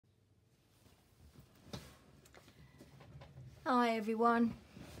Hi everyone,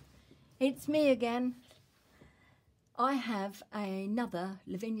 it's me again. I have another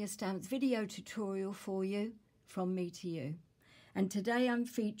Lavinia Stamps video tutorial for you from me to you, and today I'm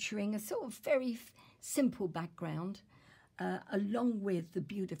featuring a sort of very simple background along with the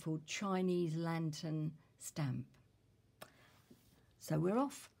beautiful Chinese lantern stamp. So we're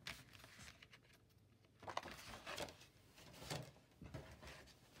off.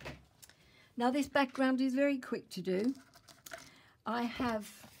 Now this background is very quick to do. I have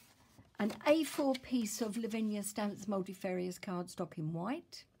an A4 piece of Lavinia Stamps multifarious cardstock in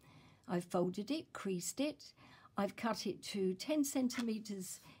white. I've folded it, creased it. I've cut it to 10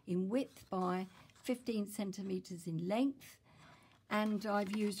 centimetres in width by 15 centimetres in length. And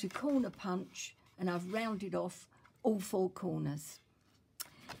I've used a corner punch and I've rounded off all four corners.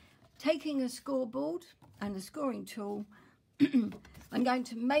 Taking a scoreboard and a scoring tool, I'm going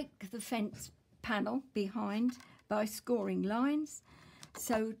to make the fence panel behind by scoring lines.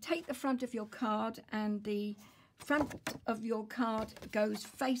 So take the front of your card, and the front of your card goes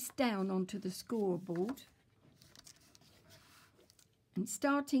face down onto the scoreboard. And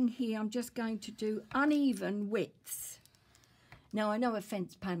starting here, I'm just going to do uneven widths. Now I know a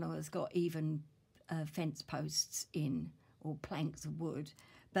fence panel has got even fence posts in, or planks of wood,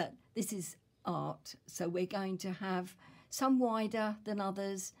 but this is art, so we're going to have some wider than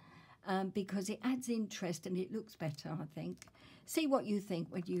others, because it adds interest and it looks better, I think. See what you think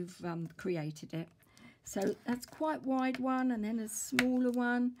when you've created it. So that's quite wide one, and then a smaller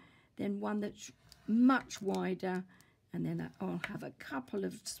one, then one that's much wider, and then I'll have a couple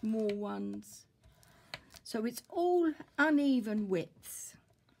of small ones. So it's all uneven widths,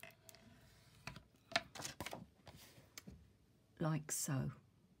 like so.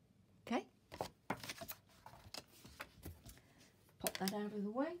 Okay, pop that out of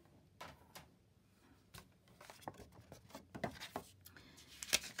the way.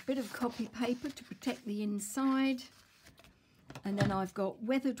 Bit of copy paper to protect the inside, and then I've got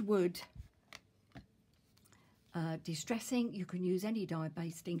weathered wood distressing. You can use any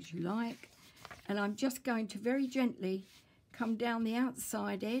dye-based inks you like, and I'm just going to very gently come down the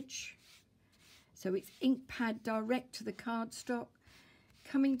outside edge, so it's ink pad direct to the cardstock,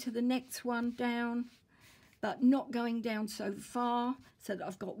 coming to the next one down, but not going down so far, so that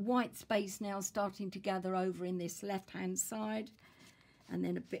I've got white space now starting to gather over in this left hand side. And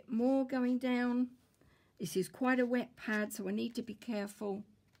then a bit more going down. This is quite a wet pad, so I need to be careful.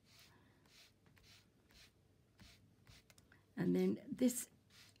 And then this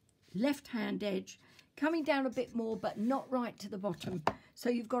left hand edge coming down a bit more, but not right to the bottom. So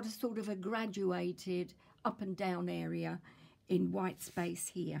you've got a sort of a graduated up and down area in white space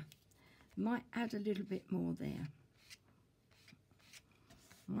here. Might add a little bit more there.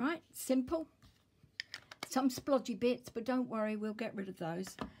 All right, simple. Some splodgy bits, but don't worry, we'll get rid of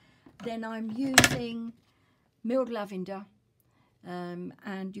those. Then I'm using milled lavender,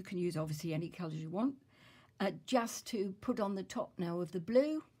 and you can use obviously any colours you want, just to put on the top now of the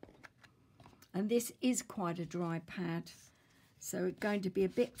blue. And this is quite a dry pad, so it's going to be a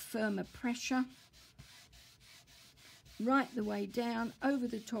bit firmer pressure. Right the way down over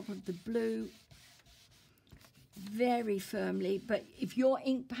the top of the blue, very firmly. But if your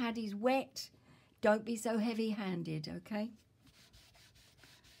ink pad is wet, don't be so heavy-handed, okay?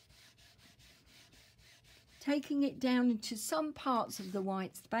 Taking it down into some parts of the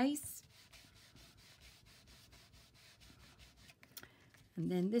white space. And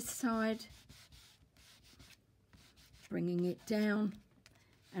then this side, bringing it down,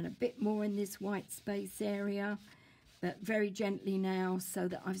 and a bit more in this white space area, but very gently now, so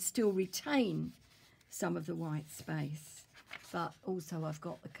that I still retain some of the white space, but also I've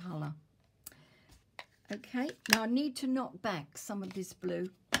got the colour. Okay, now I need to knock back some of this blue.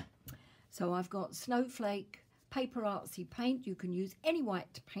 So I've got Snowflake Paper Artsy paint. You can use any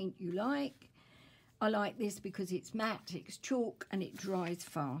white paint you like. I like this because it's matte, it's chalk, and it dries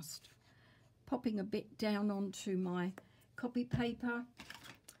fast. Popping a bit down onto my copy paper.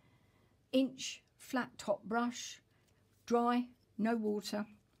 Inch flat top brush, dry, no water.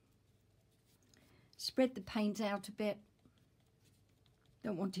 Spread the paint out a bit.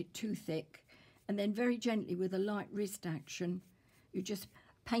 Don't want it too thick. And then very gently with a light wrist action, you're just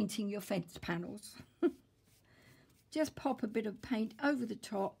painting your fence panels. Just pop a bit of paint over the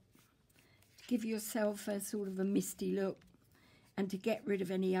top to give yourself a sort of a misty look, and to get rid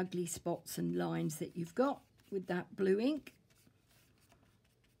of any ugly spots and lines that you've got with that blue ink.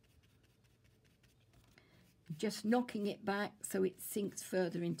 Just knocking it back so it sinks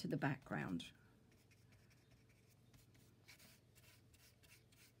further into the background.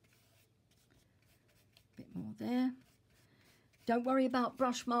 More there. Don't worry about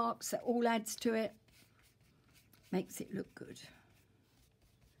brush marks, that all adds to it. Makes it look good.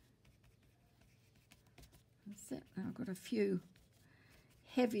 That's it. Now I've got a few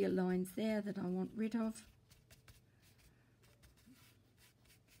heavier lines there that I want rid of.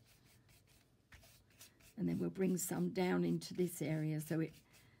 And then we'll bring some down into this area so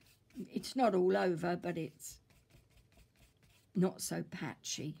it's not all over, but it's not so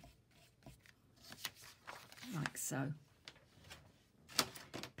patchy. Like so.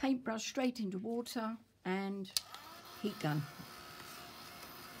 Paintbrush straight into water and heat gun.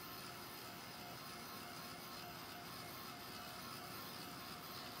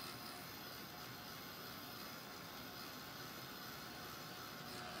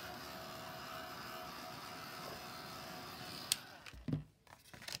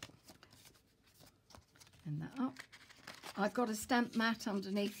 And that up. I've got a stamp mat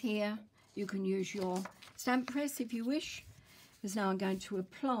underneath here. You can use your stamp press if you wish. Because now I'm going to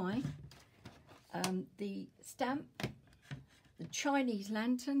apply the stamp, the Chinese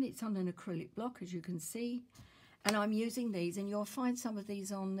lantern. It's on an acrylic block, as you can see. And I'm using these, and you'll find some of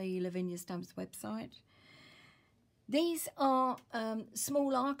these on the Lavinia Stamps website. These are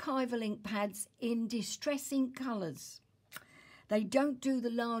small archival ink pads in distress ink colours. They don't do the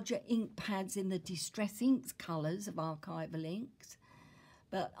larger ink pads in the distress inks colours of archival inks,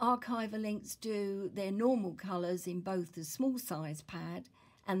 but archival inks do their normal colours in both the small size pad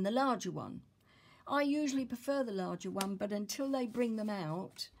and the larger one. I usually prefer the larger one, but until they bring them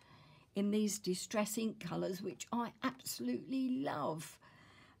out in these distress ink colours, which I absolutely love,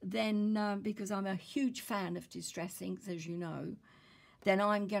 then because I'm a huge fan of distress inks, as you know, then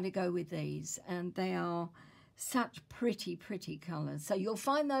I'm going to go with these, and they are such pretty colours. So you'll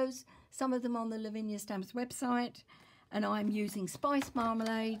find those, some of them on the Lavinia Stamps website, and I'm using Spice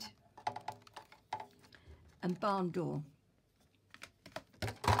Marmalade and Barn Door.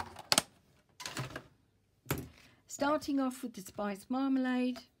 Starting off with the Spice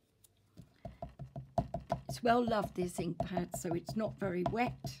Marmalade. It's well loved, this ink pad, so it's not very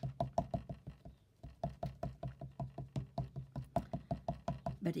wet.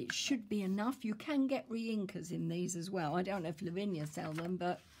 But it should be enough. You can get re-inkers in these as well. I don't know if Lavinia sell them,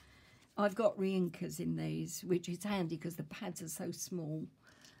 but I've got re-inkers in these, which is handy because the pads are so small.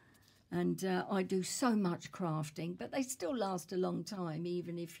 And I do so much crafting, but they still last a long time,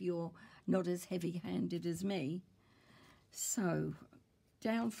 even if you're not as heavy-handed as me. So,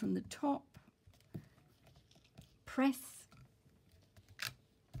 down from the top, press.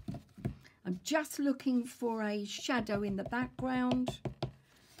 I'm just looking for a shadow in the background.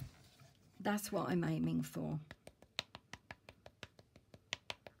 That's what I'm aiming for.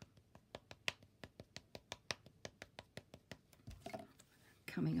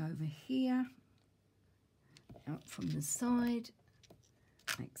 Coming over here, out from the side,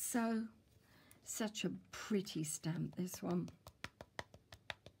 like so. Such a pretty stamp, this one.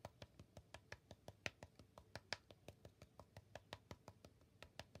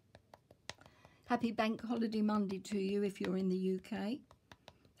 Happy Bank Holiday Monday to you if you're in the UK.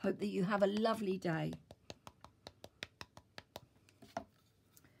 Hope that you have a lovely day.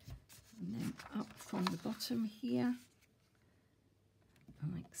 And then up from the bottom here,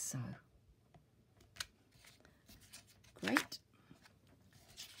 like so. Great.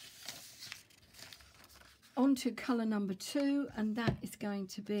 On to colour number 2, and that is going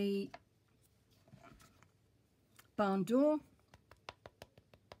to be Barn Door.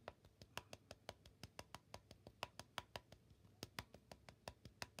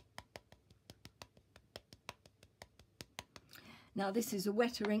 Now this is a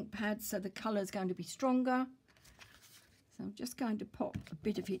wetter ink pad, so the colour is going to be stronger. So I'm just going to pop a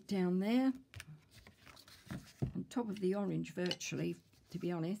bit of it down there, on top of the orange virtually, to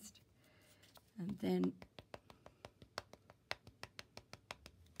be honest. And then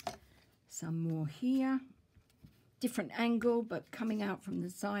some more here. Different angle, but coming out from the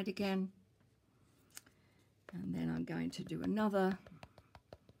side again. And then I'm going to do another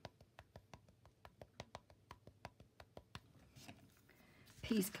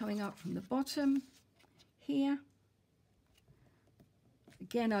piece coming up from the bottom here,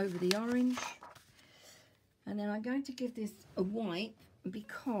 again over the orange, and then I'm going to give this a wipe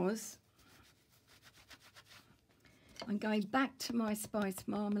because I'm going back to my Spice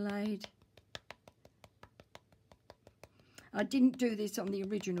Marmalade. I didn't do this on the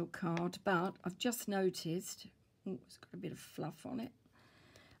original card, but I've just noticed, oh, it's got a bit of fluff on it.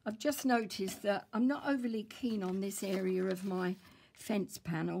 I've just noticed that I'm not overly keen on this area of my fence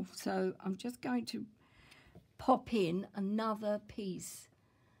panel, so I'm just going to pop in another piece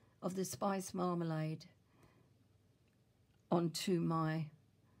of the Spice Marmalade. onto my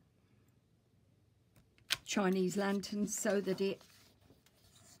Chinese lanterns so that it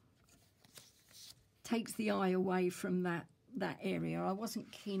takes the eye away from that area. I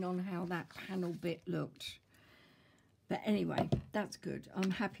wasn't keen on how that panel bit looked. But anyway, that's good.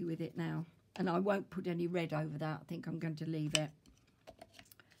 I'm happy with it now. And I won't put any red over that. I think I'm going to leave it.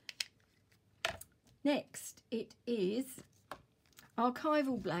 Next, it is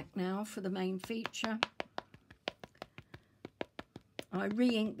archival black now for the main feature. I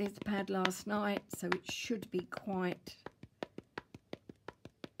re-inked this pad last night, so it should be quite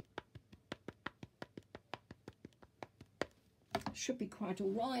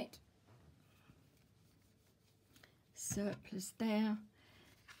all right. Surplus there.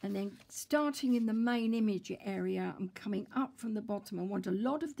 And then starting in the main image area, I'm coming up from the bottom. I want a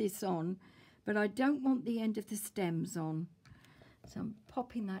lot of this on, but I don't want the end of the stems on. So I'm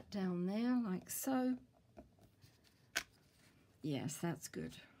popping that down there like so. Yes, that's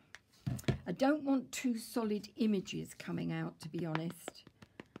good. I don't want two solid images coming out, to be honest,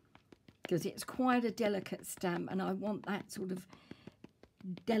 because it's quite a delicate stamp and I want that sort of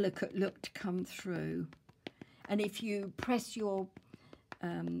delicate look to come through. And if you press your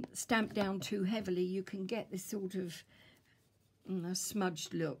stamp down too heavily, you can get this sort of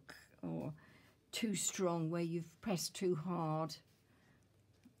smudged look, or too strong where you've pressed too hard.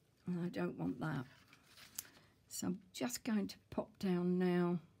 And I don't want that. So I'm just going to pop down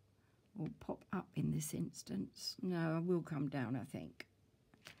now, or pop up in this instance. No, I will come down, I think.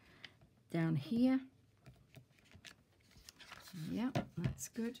 Down here. Yeah, that's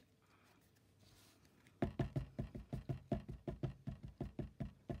good.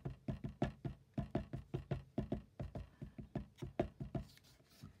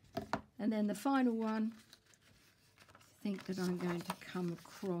 And then the final one, I think that I'm going to come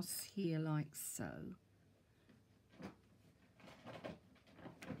across here like so.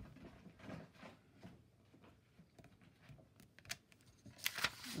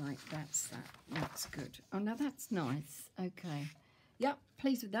 Like that's that. That's good. Oh, now that's nice. Okay. Yep,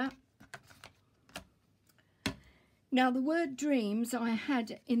 pleased with that. Now the word dreams I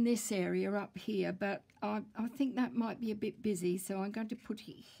had in this area up here, but I think that might be a bit busy, so I'm going to put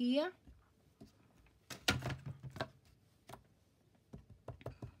it here.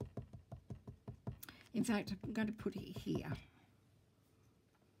 In fact, I'm going to put it here.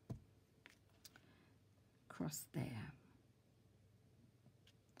 Across there.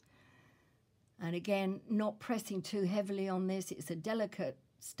 And again, not pressing too heavily on this. It's a delicate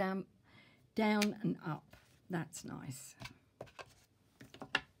stamp, down and up. That's nice.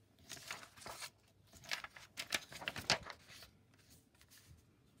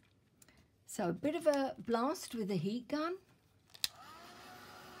 So a bit of a blast with the heat gun.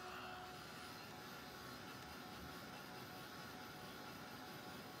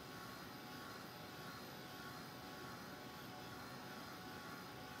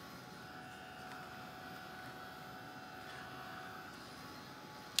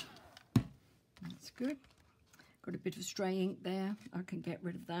 Good. Got a bit of stray ink there. I can get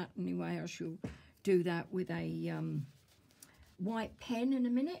rid of that anyway. I shall do that with a white pen in a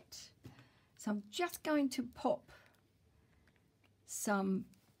minute. So I'm just going to pop some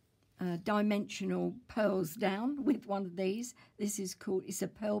dimensional pearls down with one of these. This is called, it's a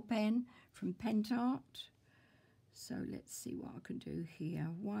pearl pen from Pentart. So let's see what I can do here.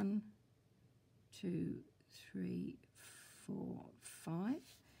 1, 2, 3, 4, 5.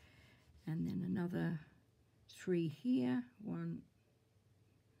 And then another 3 here. 1,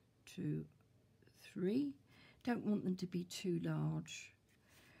 2, 3. Don't want them to be too large.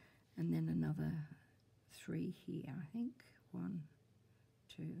 And then another 3 here, I think. 1,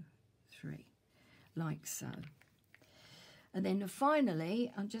 2, 3. Like so. And then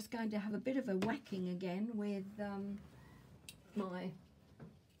finally, I'm just going to have a bit of a whacking again with my...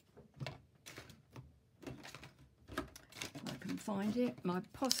 find it, my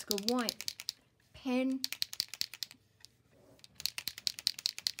Posca white pen.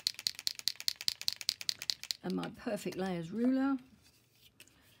 And my Perfect Layers ruler.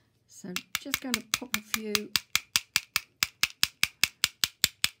 So just going to pop a few,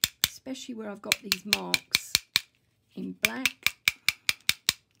 especially where I've got these marks in black.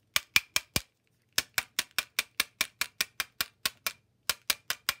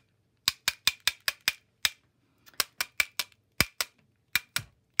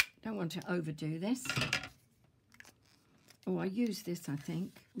 Don't want to overdo this. Oh, I use this, I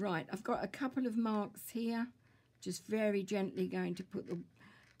think. Right, I've got a couple of marks here. Just very gently going to put the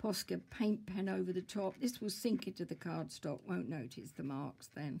Posca paint pen over the top. This will sink into the cardstock, won't notice the marks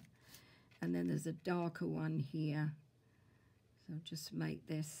then. And then there's a darker one here. So just make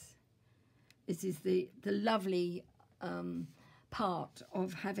this. This is the lovely part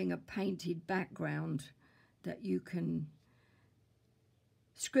of having a painted background, that you can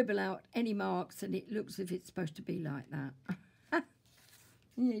scribble out any marks and it looks as if it's supposed to be like that.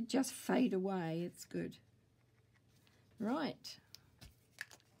 You just fade away. It's good. Right.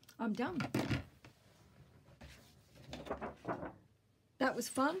 I'm done. That was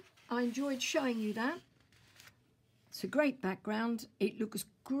fun. I enjoyed showing you that. It's a great background. It looks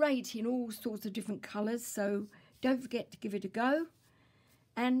great in all sorts of different colours, so don't forget to give it a go.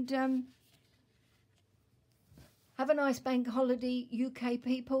 And have a nice bank holiday, UK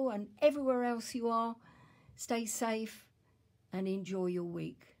people, and everywhere else you are. Stay safe and enjoy your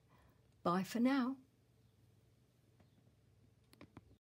week. Bye for now.